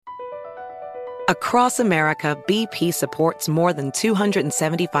Across America, BP supports more than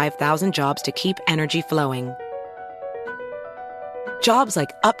 275,000 jobs to keep energy flowing. Jobs like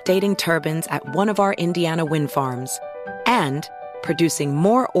updating turbines at one of our Indiana wind farms and producing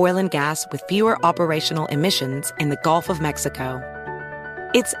more oil and gas with fewer operational emissions in the Gulf of Mexico.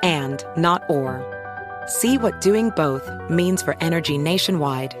 It's and, not or. See what doing both means for energy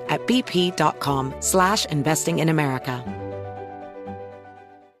nationwide at bp.com/investing in America.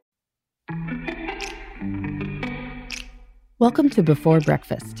 Welcome to Before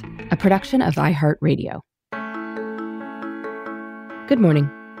Breakfast, a production of iHeartRadio. Good morning.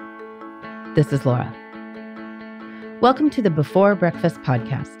 This is Laura. Welcome to the Before Breakfast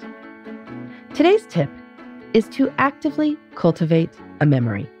podcast. Today's tip is to actively cultivate a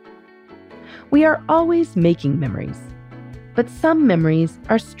memory. We are always making memories, but some memories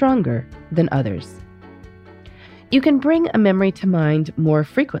are stronger than others. You can bring a memory to mind more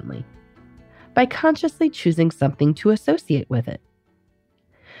frequently by consciously choosing something to associate with it,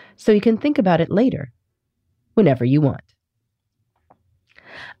 so you can think about it later, whenever you want.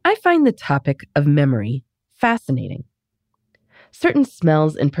 I find the topic of memory fascinating. Certain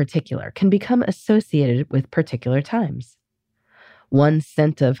smells in particular can become associated with particular times. One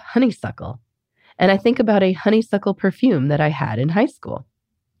scent of honeysuckle, and I think about a honeysuckle perfume that I had in high school.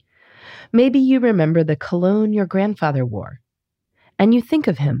 Maybe you remember the cologne your grandfather wore, and you think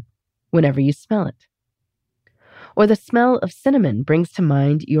of him whenever you smell it. Or the smell of cinnamon brings to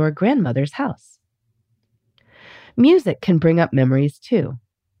mind your grandmother's house. Music can bring up memories too,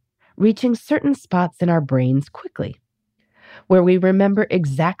 reaching certain spots in our brains quickly, where we remember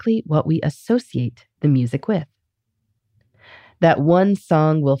exactly what we associate the music with. That one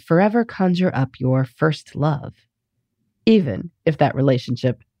song will forever conjure up your first love, even if that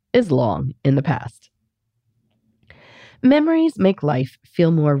relationship is long in the past. Memories make life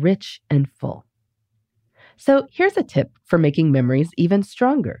feel more rich and full. So here's a tip for making memories even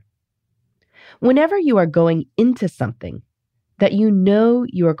stronger. Whenever you are going into something that you know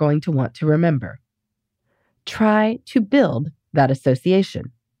you are going to want to remember, try to build that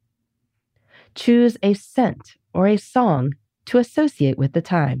association. Choose a scent or a song to associate with the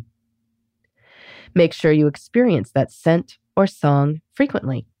time. Make sure you experience that scent or song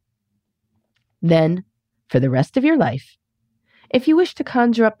frequently. Then, for the rest of your life, if you wish to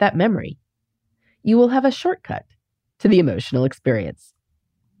conjure up that memory, you will have a shortcut to the emotional experience.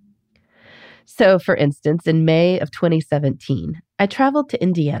 So, for instance, in May of 2017, I traveled to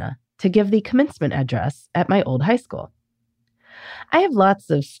Indiana to give the commencement address at my old high school. I have lots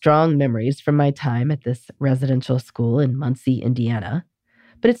of strong memories from my time at this residential school in Muncie, Indiana,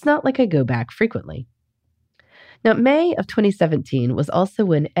 but it's not like I go back frequently. Now, May of 2017 was also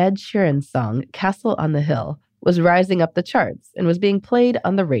when Ed Sheeran's song Castle on the Hill was rising up the charts and was being played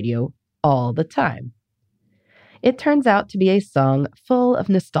on the radio all the time. It turns out to be a song full of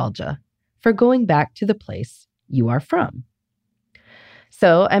nostalgia for going back to the place you are from.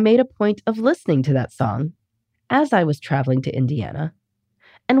 So I made a point of listening to that song as I was traveling to Indiana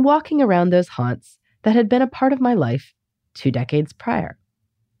and walking around those haunts that had been a part of my life 2 decades prior.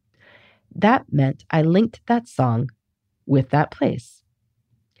 That meant I linked that song with that place.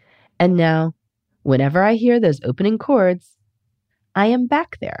 And now, whenever I hear those opening chords, I am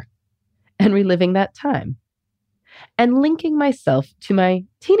back there and reliving that time and linking myself to my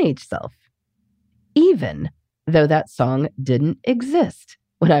teenage self, even though that song didn't exist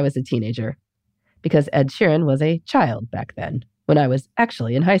when I was a teenager, because Ed Sheeran was a child back then when I was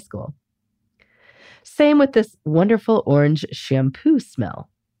actually in high school. Same with this wonderful orange shampoo smell.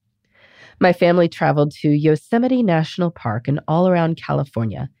 My family traveled to Yosemite National Park and all around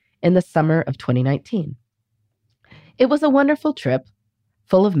California in the summer of 2019. It was a wonderful trip,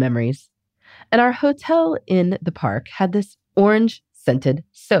 full of memories, and our hotel in the park had this orange-scented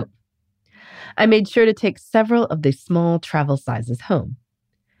soap. I made sure to take several of the small travel sizes home.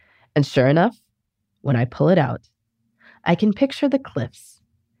 And sure enough, when I pull it out, I can picture the cliffs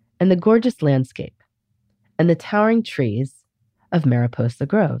and the gorgeous landscape and the towering trees of Mariposa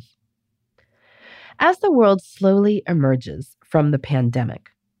Grove. As the world slowly emerges from the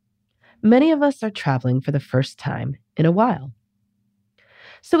pandemic, many of us are traveling for the first time in a while.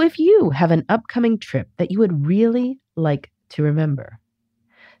 So if you have an upcoming trip that you would really like to remember,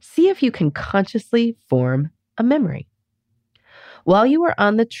 see if you can consciously form a memory. While you are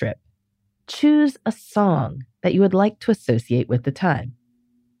on the trip, choose a song that you would like to associate with the time,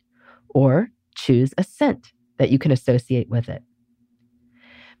 or choose a scent that you can associate with it.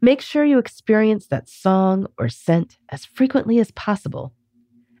 Make sure you experience that song or scent as frequently as possible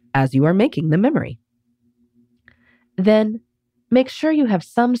as you are making the memory. Then, make sure you have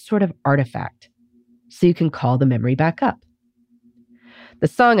some sort of artifact so you can call the memory back up. The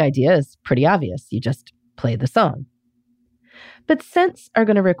song idea is pretty obvious. You just play the song. But scents are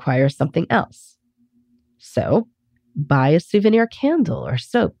going to require something else. So, buy a souvenir candle or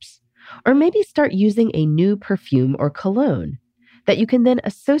soaps, or maybe start using a new perfume or cologne that you can then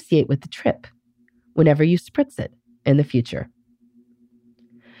associate with the trip whenever you spritz it in the future.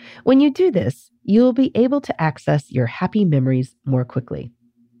 When you do this, you'll be able to access your happy memories more quickly.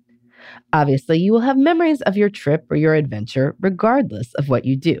 Obviously, you will have memories of your trip or your adventure regardless of what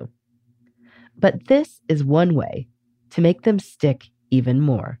you do. But this is one way to make them stick even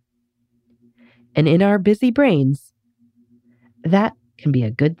more. And in our busy brains, that can be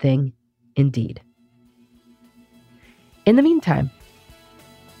a good thing indeed. In the meantime,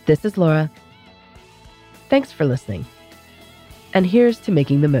 this is Laura. Thanks for listening. And here's to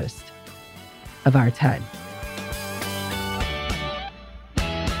making the most of our time.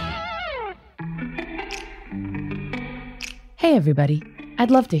 Hey everybody,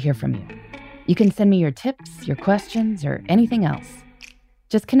 I'd love to hear from you. You can send me your tips, your questions, or anything else.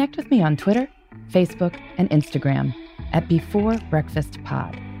 Just connect with me on Twitter, Facebook, and Instagram at Before Breakfast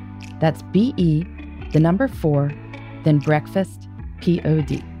Pod. That's BE, the number 4, then breakfast,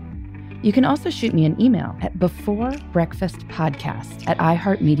 POD. You can also shoot me an email at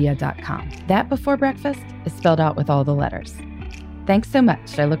beforebreakfastpodcast@iheartmedia.com. That Before Breakfast is spelled out with all the letters. Thanks so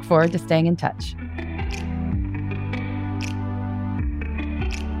much. I look forward to staying in touch.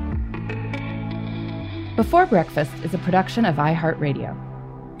 Before Breakfast is a production of iHeartRadio.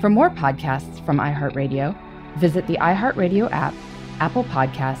 For more podcasts from iHeartRadio, visit the iHeartRadio app, Apple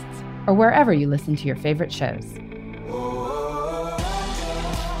Podcasts, or wherever you listen to your favorite shows.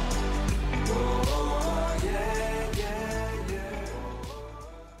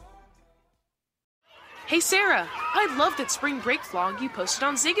 Hey Sarah, I loved that spring break vlog you posted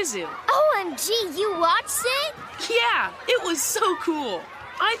on Zigazoo. OMG, you watched it? Yeah, it was so cool.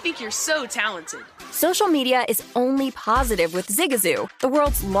 I think you're so talented. Social media is only positive with Zigazoo, the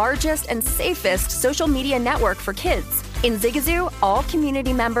world's largest and safest social media network for kids. In Zigazoo, all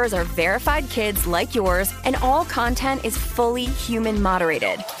community members are verified kids like yours, and all content is fully human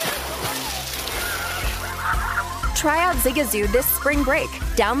moderated. Try out Zigazoo this spring break.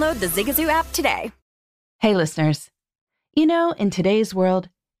 Download the Zigazoo app today. Hey listeners, you know, in today's world,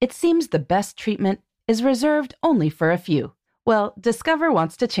 it seems the best treatment is reserved only for a few. Well, Discover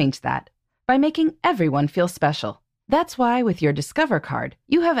wants to change that by making everyone feel special. That's why with your Discover card,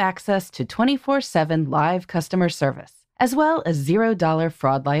 you have access to 24/7 live customer service, as well as $0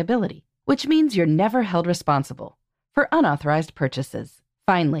 fraud liability, which means you're never held responsible for unauthorized purchases.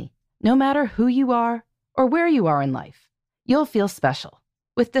 Finally, no matter who you are or where you are in life, you'll feel special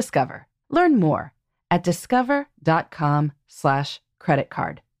with Discover. Learn more at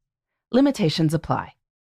discover.com/creditcard. Limitations apply.